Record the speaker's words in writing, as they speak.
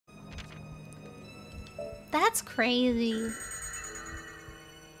That's crazy.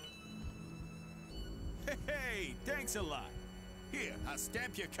 Hey, thanks a lot. Here, I'll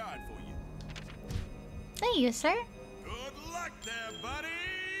stamp your card for you. Thank you, sir. Good luck there, buddy!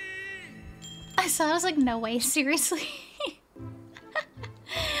 I saw it, I was like, no way, seriously.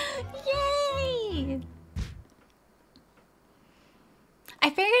 Yay! I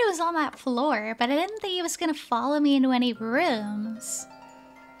figured it was on that floor, but I didn't think it was gonna follow me into any rooms.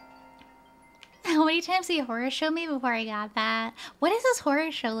 How many times did you horror show me before I got that? What does this horror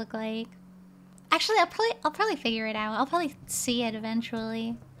show look like? Actually, I'll probably figure it out. I'll probably see it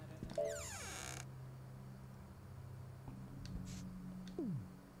eventually.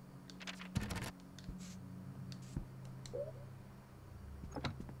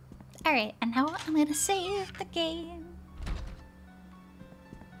 Alright, and now I'm gonna save the game.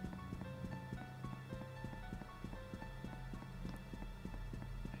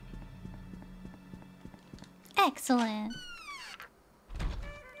 Excellent.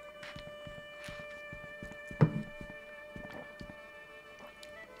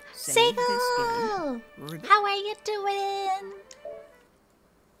 Seagull! How are you doing?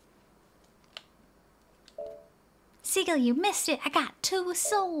 Seagull, you missed it. I got 2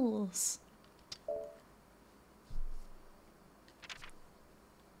 souls.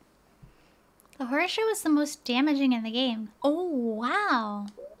 The horror show is the most damaging in the game. Oh, wow.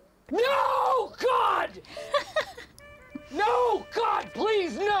 No, God! No, God,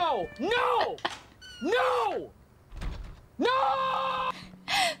 please, no! No! No! No!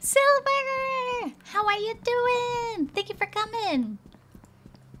 Silver! How are you doing? Thank you for coming.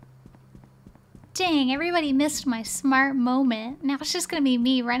 Dang, everybody missed my smart moment. Now it's just gonna be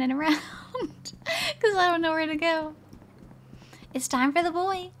me running around because I don't know where to go. It's time for the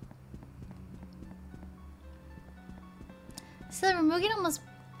boy. Silver Mugen almost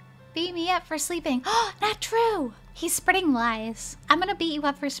beat me up for sleeping. Oh, not true! He's spreading lies. I'm gonna beat you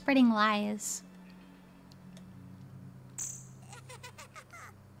up for spreading lies.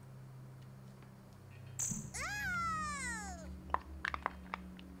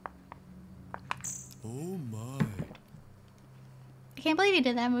 Oh my. I can't believe you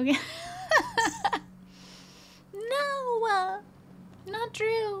did that, Mugen. No! Not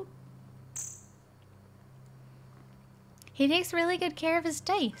true. He takes really good care of his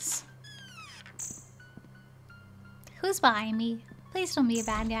dice. Who's behind me? Please don't be a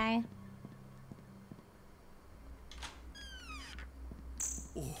bad guy.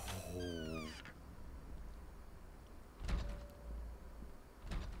 Oh.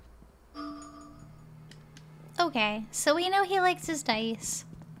 Okay, so we know he likes his dice.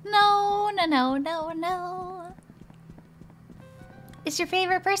 No, no, no, no, no. It's your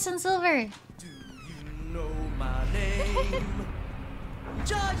favorite person, Silver. Do you know my name?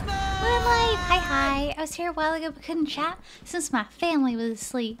 Judgment! Moonlight, hi, hi. I was here a while ago but couldn't chat since my family was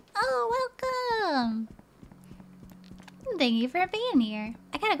asleep. Oh, welcome. Thank you for being here.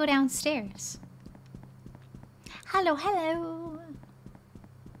 I gotta go downstairs. Hello, hello.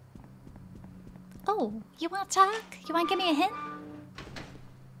 Oh, you want to talk? You want to give me a hint?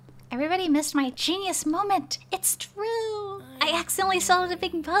 Everybody missed my genius moment. It's true. I accidentally solved a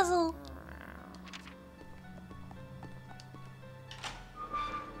big puzzle.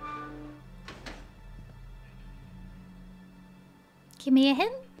 Give me a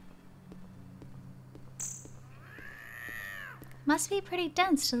hint. Must be pretty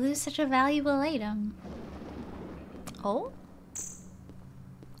dense to lose such a valuable item. Oh?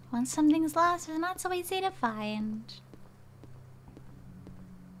 Once something's lost, it's not so easy to find.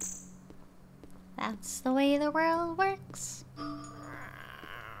 That's the way the world works.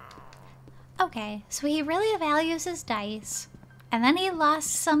 Okay, so he really values his dice. And then he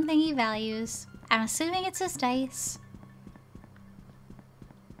lost something he values. I'm assuming it's his dice.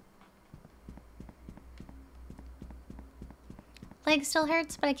 Leg still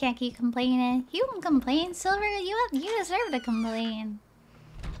hurts, but I can't keep complaining. You can complain, Silver. You deserve to complain.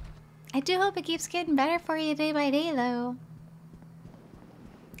 I do hope it keeps getting better for you day by day, though.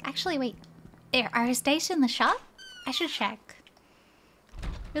 Actually, wait. Are his dice in the shop? I should check.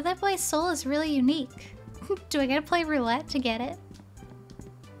 Roulette Boy's soul is really unique. Do I gotta play roulette to get it?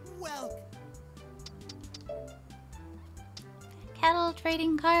 Well. Kettle,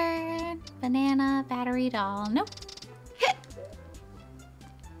 trading card, banana, battery doll. Nope.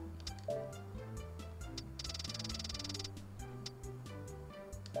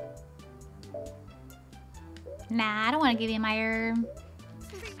 Nah, I don't want to give you my herb.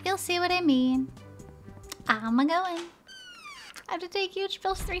 You'll see what I mean. I'm a going. I have to take huge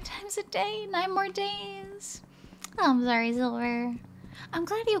pills 3 times a day. 9 more days. Oh, I'm sorry, Silver. I'm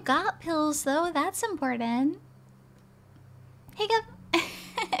glad you got pills, though. That's important. Hey, Gov.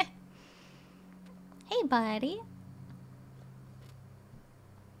 Hey, buddy.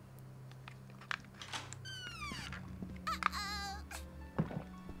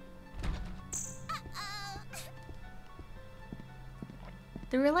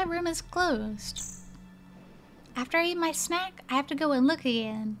 The roulette room is closed. After I eat my snack, I have to go and look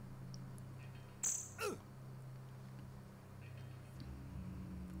again.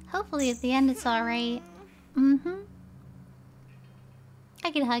 Hopefully at the end it's alright. Mm-hmm.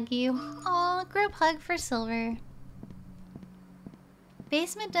 I can hug you. Aw, group hug for Silver.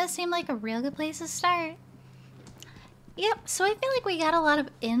 Basement does seem like a real good place to start. Yep, so I feel like we got a lot of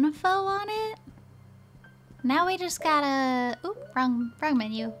info on it. Now we just gotta... Oop, wrong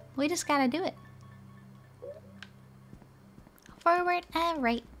menu. We just gotta do it. Forward and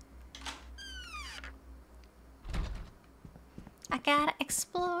right. I gotta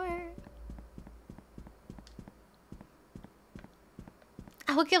explore.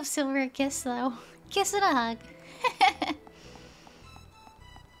 I will give Silver a kiss though. Kiss and a hug.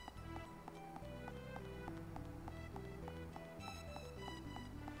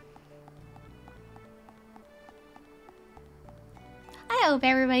 I hope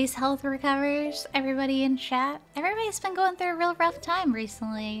everybody's health recovers. Everybody in chat. Everybody's been going through a real rough time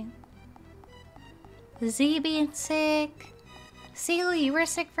recently. Z being sick. Seal, you were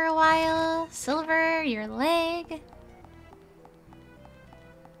sick for a while. Silver, your leg.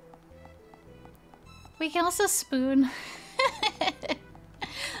 We can also spoon.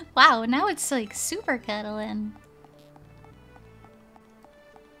 Wow, now it's like super cuddling.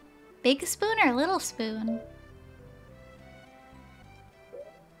 Big spoon or little spoon?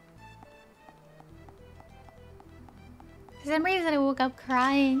 For some reason I woke up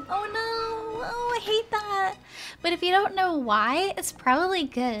crying. Oh no! Oh, I hate that! But if you don't know why, it's probably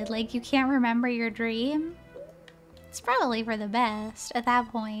good. Like, you can't remember your dream. It's probably for the best at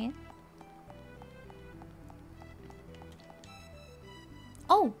that point.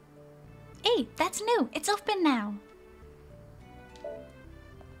 Oh! Hey, that's new! It's open now!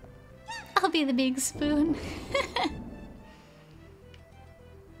 I'll be the big spoon.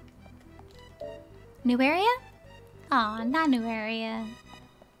 New area? Aw, not new area.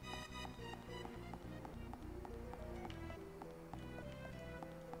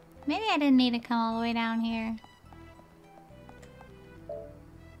 Maybe I didn't need to come all the way down here.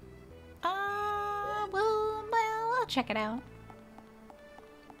 Well, I'll check it out.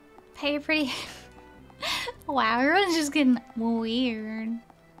 Hey, pretty... Wow, everyone's just getting weird.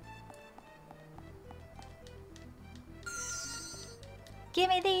 Give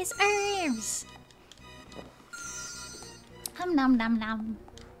me these herbs! Nom nom nom.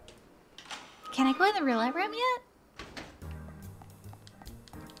 Can I go in the roulette room yet?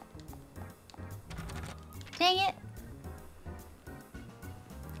 Dang it.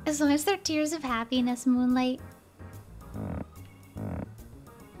 As long as they're tears of happiness, Moonlight.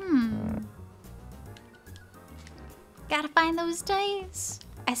 Gotta find those dice.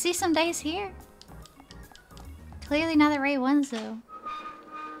 I see some dice here. Clearly not the right ones though.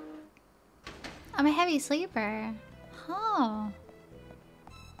 I'm a heavy sleeper. Oh.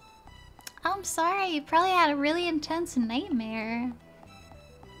 I'm sorry, you probably had a really intense nightmare.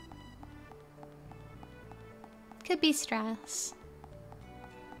 Could be stress.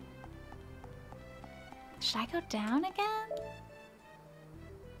 Should I go down again?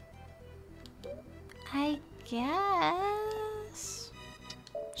 I guess.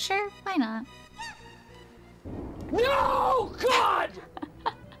 Sure, why not? No, God!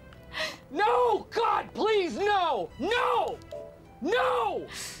 No, God, please, no! No! No!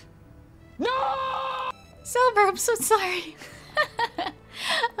 No! Silver, I'm so sorry.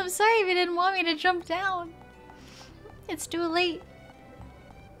 I'm sorry if you didn't want me to jump down. It's too late.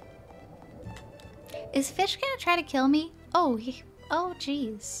 Is Fish gonna try to kill me? Oh, oh,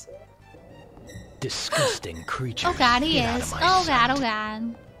 jeez. Disgusting creature. Oh God, he is. Oh God, oh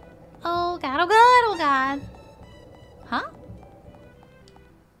God. Oh God, oh God, oh God. Huh?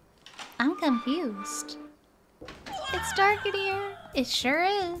 I'm confused. It's dark in here. It sure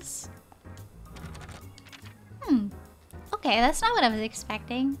is. Okay, that's not what I was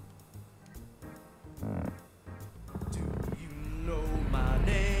expecting. Do you know my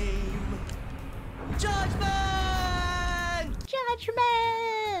name? Judgment!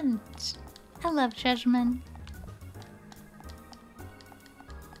 Judgment! I love judgment.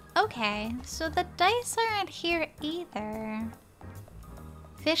 Okay, so the dice aren't here either.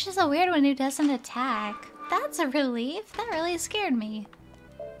 Fish is a weird one who doesn't attack. That's a relief. That really scared me.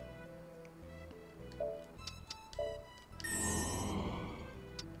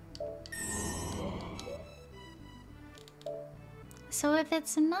 So if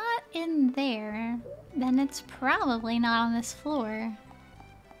it's not in there, then it's probably not on this floor.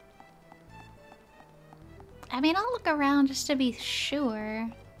 I mean, I'll look around just to be sure.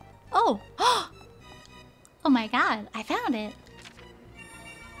 Oh! Oh my god, I found it!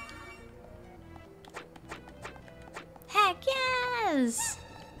 Heck yes!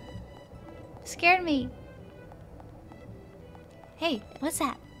 Scared me. Hey, what's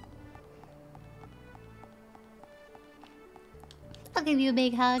that? I'll give you a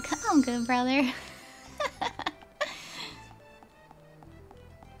big hug. I'm good, brother.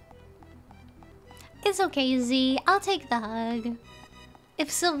 It's okay, Z. I'll take the hug. If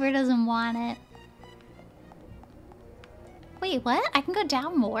Silver doesn't want it. Wait, what? I can go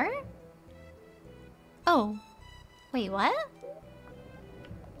down more? Oh. Wait, what?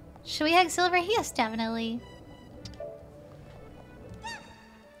 Should we hug Silver? Yes, definitely.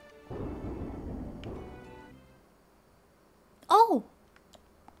 Oh!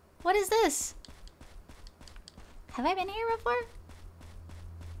 What is this? Have I been here before?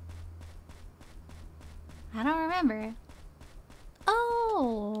 I don't remember.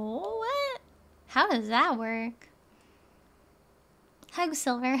 Oh, what? How does that work? Hug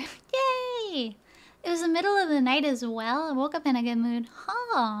Silver. Yay! It was the middle of the night as well. I woke up in a good mood.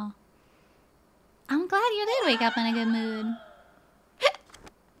 Huh. I'm glad you did wake up in a good mood.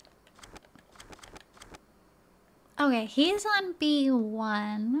 Okay, he's on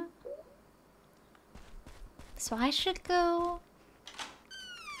B1. So I should go...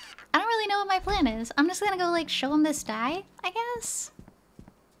 I don't really know what my plan is. I'm just gonna go, like, show him this die, I guess?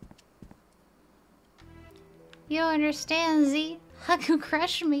 You don't understand, Z. Haku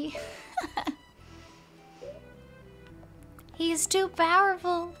crushed me. He's too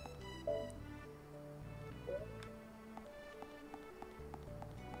powerful.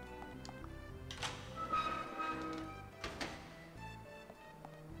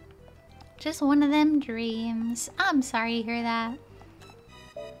 Just one of them dreams. I'm sorry to hear that.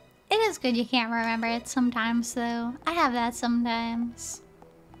 It is good you can't remember it sometimes, though. I have that sometimes.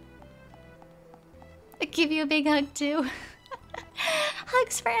 I give you a big hug, too.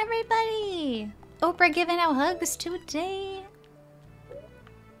 Hugs for everybody! Oprah giving out hugs today.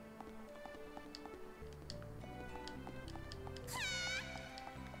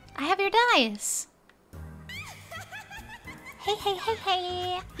 I have your dice. Hey, hey, hey,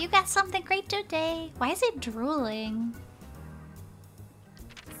 hey. You got something great today. Why is it drooling?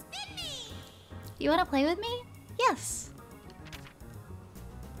 You want to play with me? Yes.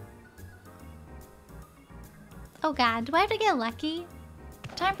 Oh god, do I have to get lucky?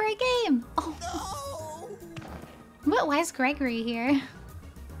 Time for a game! Oh. No. What? Why is Gregory here?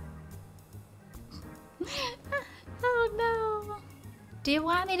 Oh no. Do you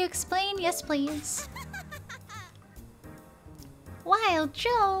want me to explain? Yes, please. Wild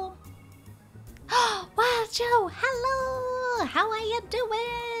Joe! Wild Joe, hello! How are you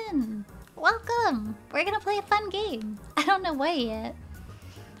doing? Welcome! We're gonna play a fun game. I don't know what yet.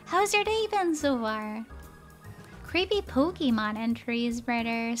 How's your day been so far? Creepy Pokemon entries,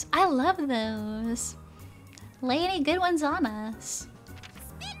 Britters. I love those. Lay any good ones on us.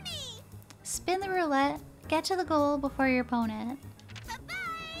 Spin me! Spin the roulette. Get to the goal before your opponent.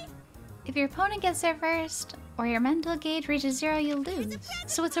 Bye-bye! If your opponent gets there first, or your mental gauge reaches 0, you lose.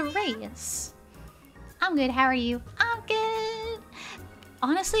 So it's a race. I'm good, how are you? I'm good!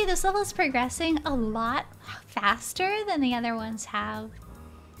 Honestly, this level is progressing a lot faster than the other ones have.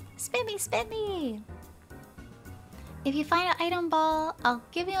 Spin me, spin me! If you find an item ball, I'll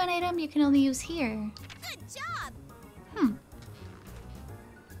give you an item you can only use here. Good job!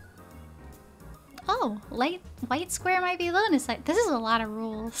 Oh, white square might be bonus. This is a lot of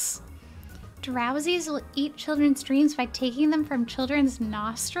rules. Drowsies will eat children's dreams by taking them from children's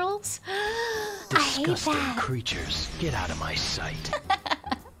nostrils? I hate that. Creatures, get out of my sight.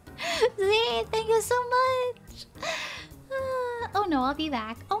 Z, thank you so much. Oh no, I'll be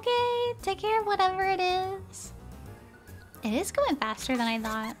back. Okay, take care of whatever it is. It is going faster than I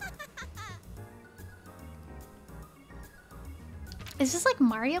thought. Is this like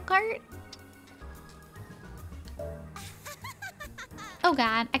Mario Kart? Oh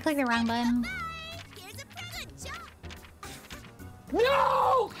god, I clicked the wrong button.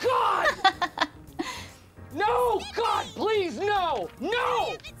 No, God! No, God, please, no!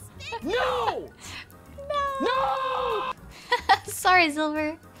 No! No! No! Sorry,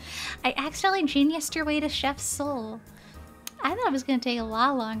 Silver. I accidentally geniused your way to Chef's Soul. I thought it was gonna take a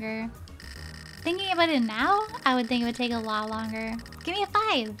lot longer. Thinking about it now, I would think it would take a lot longer. Give me a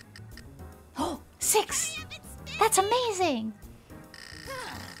 5. Oh, 6! That's amazing!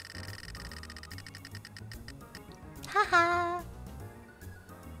 Haha.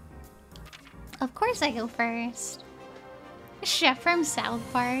 Of course I go first. Chef from South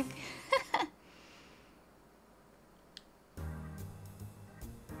Park.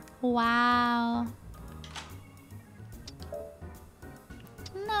 Wow.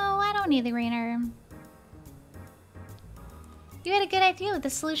 No, I don't need the green herb. You had a good idea with the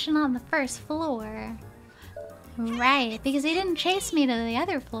solution on the first floor. Right, because he didn't chase me to the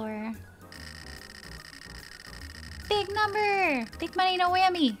other floor. Big number! Big money, no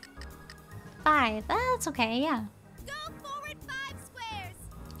whammy. 5. That's okay, yeah. Go forward 5 squares.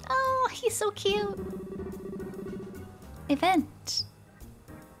 Oh, he's so cute. Event.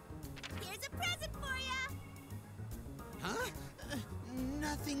 Here's a present for ya. Huh?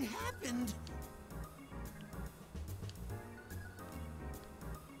 Nothing happened.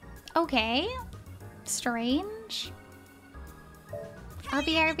 Okay. Strange.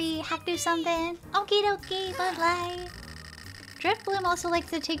 RB, have to do something. Okie dokie, bye bye. Drift Bloom also likes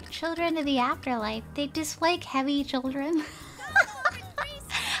to take children to the afterlife. They dislike heavy children.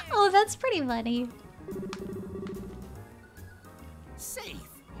 Oh, that's pretty funny. Safe.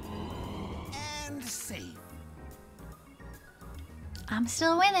 And safe. I'm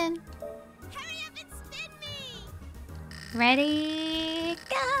still winning. Hurry up and spin me. Ready,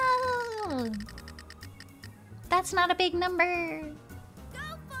 go! That's not a big number. Go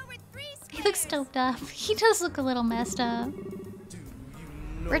forward 3 squares. He looks doped up. He does look a little messed up.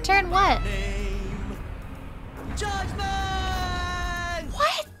 Return what? Name. Judgment!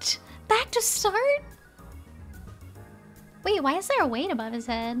 What? Back to start? Wait, why is there a weight above his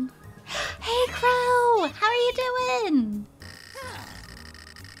head? Hey, Crow! How are you doing?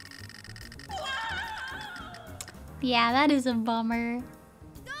 Yeah, that is a bummer.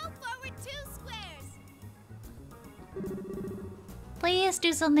 Go forward 2 squares. Please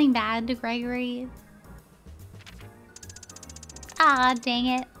do something bad to Gregory. Ah, dang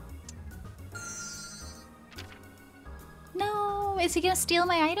it. No, is he gonna steal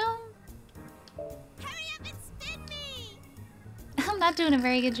my item? Hurry up and spin me. I'm not doing a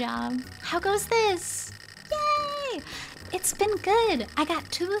very good job. How goes this? Yay! It's been good. I got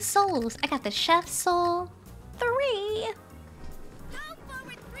 2 souls. I got the chef's soul. 3. Go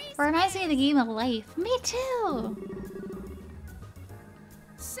forward 3 squares. Reminds me of the game of life. Me too.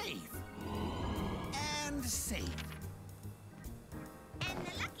 Safe. And safe. And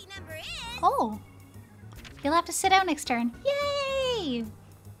the lucky number is... Oh. You'll have to sit out next turn. Yay!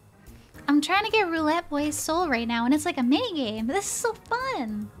 I'm trying to get Roulette Boy's soul right now, and it's like a mini game. This is so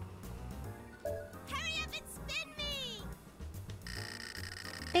fun. Hurry up and spin me.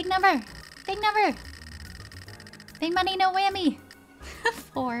 Big number. Big number. Big money, no whammy.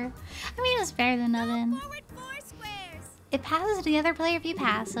 4. I mean, it's better than nothing. Forward 4 squares. It passes to the other player if you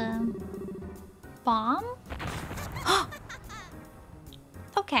pass him. Bomb?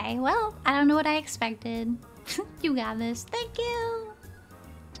 Okay, well, I don't know what I expected. You got this. Thank you.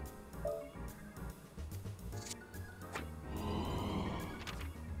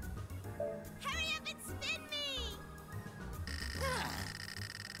 Hurry up and spin me.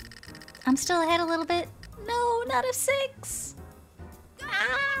 I'm still ahead a little bit. No, not a 6. Go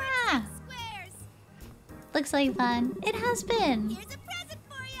Ah! forward 6 squares. Looks like fun. It has been. Here's a present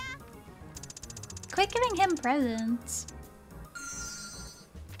for ya. Quit giving him presents.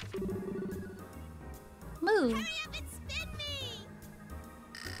 Move. Hurry up and spin me.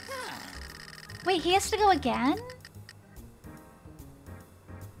 Wait, he has to go again?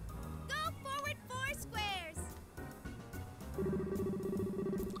 Go forward 4 squares.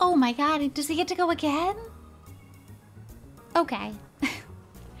 Oh my god, does he get to go again? Okay.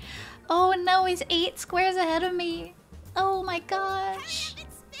 Oh no, he's 8 squares ahead of me. Oh my gosh. Hurry up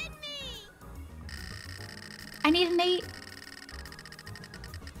and spin me. I need an 8.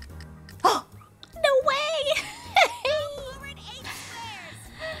 Oh! No way! Forward 8 squares.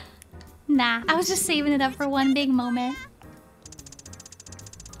 Nah, I was just saving it up for one big moment.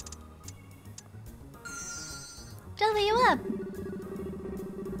 W up.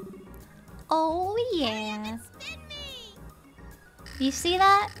 Oh yeah. Spin me. You see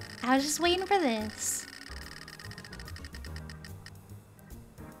that? I was just waiting for this.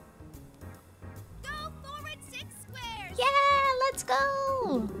 Go forward 6 squares. Yeah, let's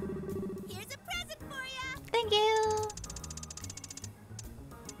go. Here's a present for ya. Thank you.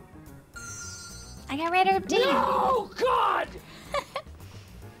 I got red herb tea. No, God!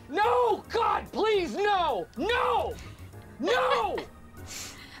 No, God, please, no! No! No!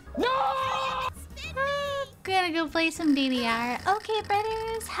 No! Spin Gonna go play some DDR. Okay,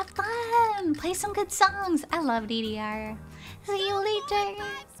 brothers, have fun. Play some good songs. I love DDR. See you later. Forward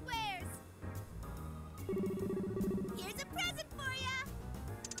 5 squares. Here's a present for ya.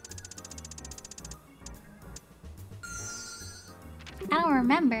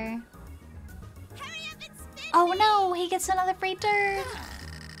 remember. Hurry up and spin Oh no, he gets another free turn.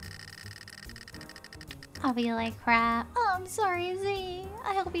 I'll be like crap. Oh, I'm sorry, Z.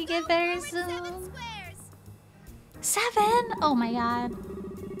 I hope you get better forward 7 soon. squares. 7? Oh my god.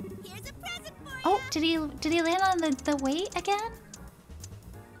 Here's a present for Oh, you. did he land on the weight again?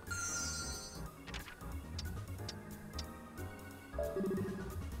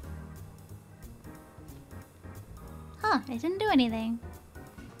 Huh, it didn't do anything.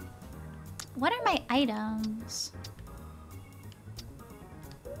 What are my items?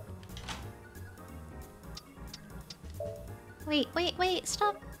 Wait,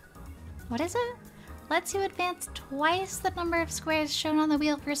 stop. What is it? Lets you advance twice the number of squares shown on the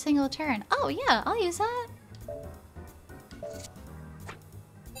wheel for a single turn. Oh yeah, I'll use that.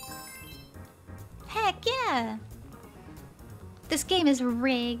 Heck yeah! This game is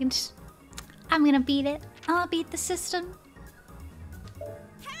rigged. I'm gonna beat it. I'll beat the system.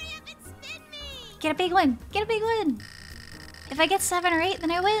 Hurry up and spin me. Get a big one! Get a big one! If I get 7 or 8,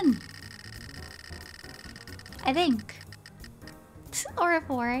 then I win. I think. Or a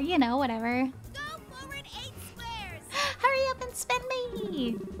 4, you know, whatever. Go forward 8 squares. Hurry up and spin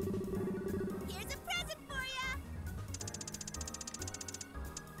me! Here's a present for you.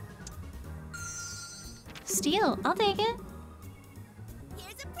 Steal, I'll take it.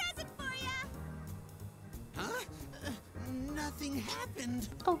 Here's a present for you. Huh? Nothing happened.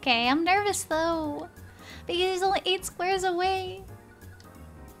 Okay, I'm nervous though. Because he's only 8 squares away.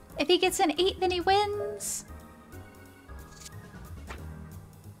 If he gets an 8, then he wins.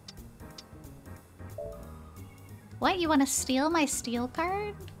 What, you want to steal my steal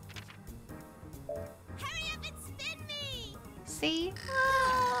card? Hurry up and spin me. See?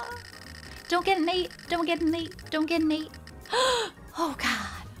 Ah. Don't get an 8. Don't get an 8. Don't get an 8. Oh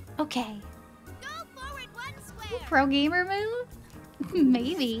god. Okay. Go forward 1 square. Pro gamer move?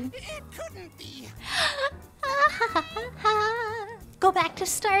 Maybe. It couldn't be. Go back to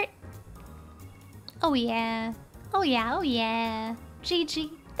start. Oh yeah. Oh yeah, oh yeah. GG.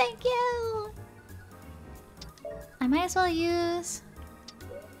 Thank you. I might as well use...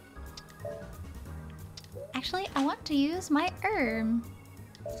 Actually, I want to use my herb.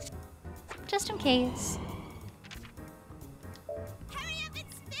 Just in case. Hurry up and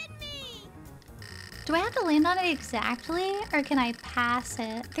spin me. Do I have to land on it exactly? Or can I pass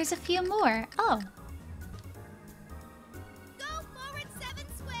it? There's a few more. Oh. Go forward 7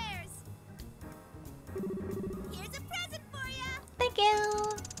 squares. Here's a present for you. Thank you.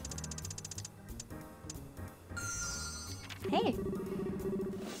 Hey.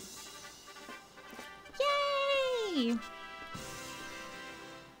 Yay!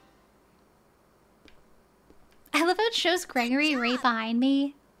 I love how it shows Gregory right behind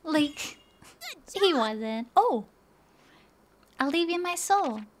me. Like, he wasn't. Oh! I'll leave you my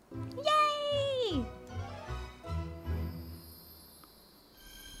soul. Yay!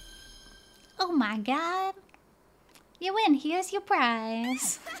 Oh my god. You win. Here's your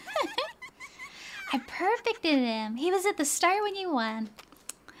prize. I perfected him. He was at the start when you won.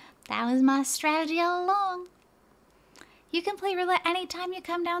 That was my strategy all along. You can play roulette anytime you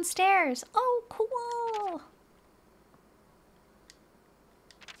come downstairs. Oh, cool.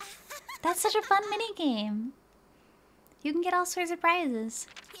 That's such a fun mini game. You can get all sorts of prizes.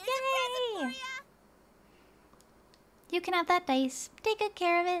 Here's a present for you. You can have that dice. Take good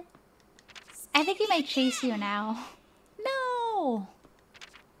care of it. I think he might chase you now. No!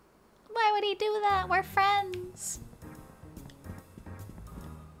 Why would he do that? We're friends.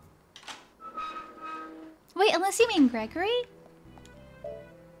 Wait, unless you mean Gregory?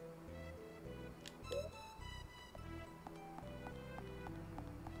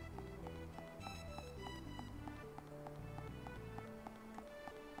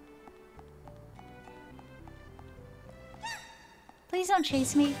 Please don't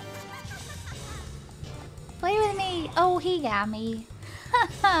chase me. Play with me. Oh, he got me.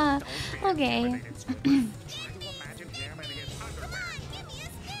 Okay.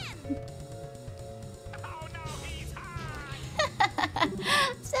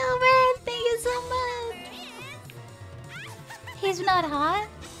 Silver, thank you so much. He's not hot?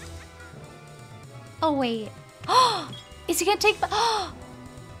 Oh, wait. Is he gonna take... Spin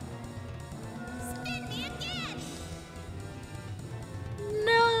me again.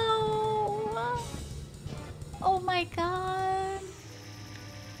 No! Oh my god.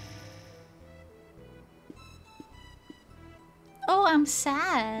 Oh, I'm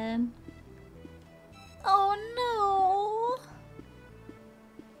sad. Oh no.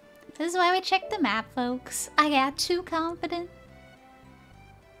 This is why we check the map, folks. I got too confident.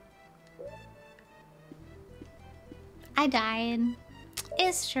 I died.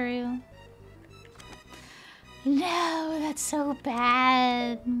 is true. No, that's so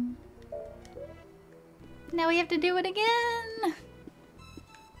bad. Now we have to do it again.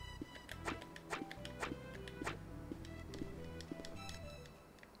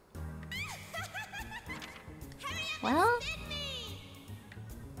 Well,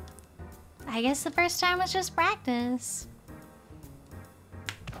 I guess the first time was just practice.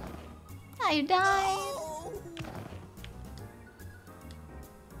 I died.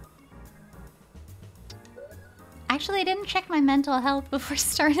 Actually, I didn't check my mental health before I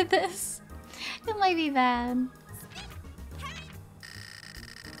started this. It might be bad.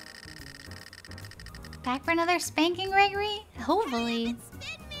 Back for another spanking, Gregory? Hopefully.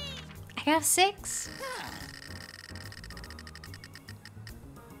 I got 6.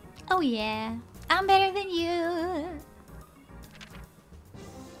 Oh yeah, I'm better than you.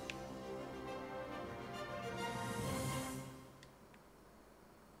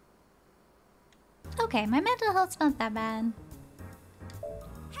 Okay, my mental health's not that bad.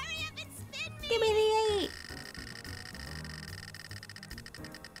 Hurry up and spin me! Give me the 8.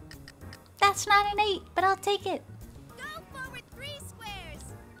 That's not an 8, but I'll take it. Go forward 3 squares!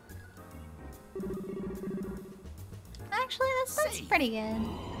 Actually, that's pretty good.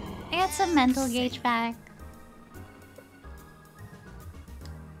 I got some mental gauge back.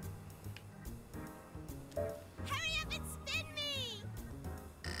 Hurry up and spin me!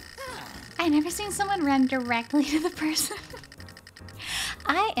 I never seen someone run directly to the person.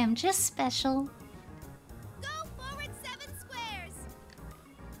 I am just special. Go forward 7 squares!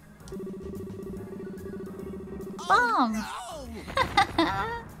 Bomb!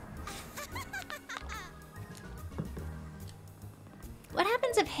 What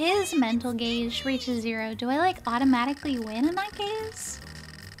happens if his mental gauge reaches 0? Do I like automatically win in that case?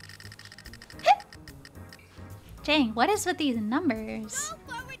 Dang, what is with these numbers?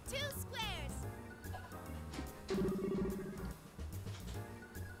 Go forward 2 squares!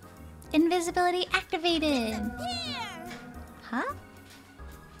 Invisibility activated! Here! Huh?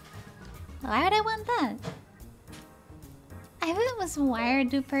 Why would I want that? I thought it was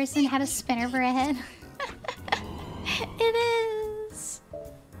wired to a person had a spinner for a head. It is!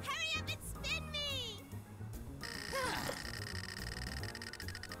 Hurry up and spin me!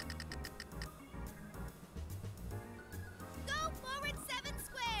 Go forward 7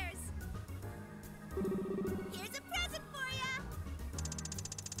 squares! Here's a present for ya!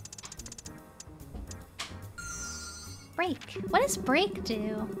 Break. What does break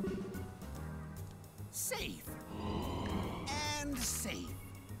do? Safe. And safe.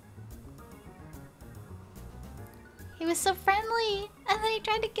 He was so friendly, and then he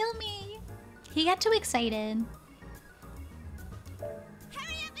tried to kill me. He got too excited.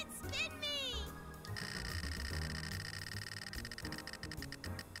 Hurry up and spin me!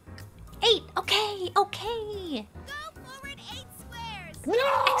 8! Okay, okay! Go forward 8 squares!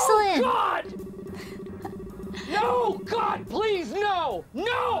 No! Excellent. God! No! God, please, no!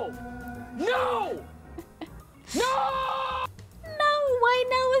 No! No! No! No, why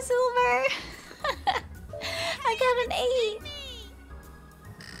no, Silver? I got an 8.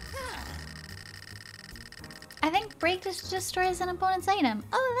 I think break just destroys an opponent's item.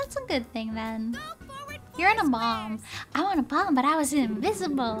 Oh, that's a good thing then. Go forward 4 You're in a bomb. I want a bomb, but I was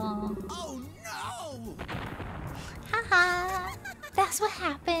invisible. Oh no! Haha. That's what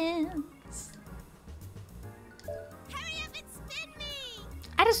happens. Hurry up and spin me!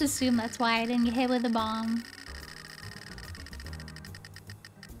 I just assume that's why I didn't get hit with a bomb.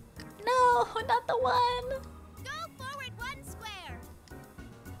 No, not the 1. Go forward 1 square!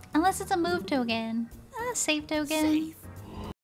 Unless it's a move token. Save token. Safe.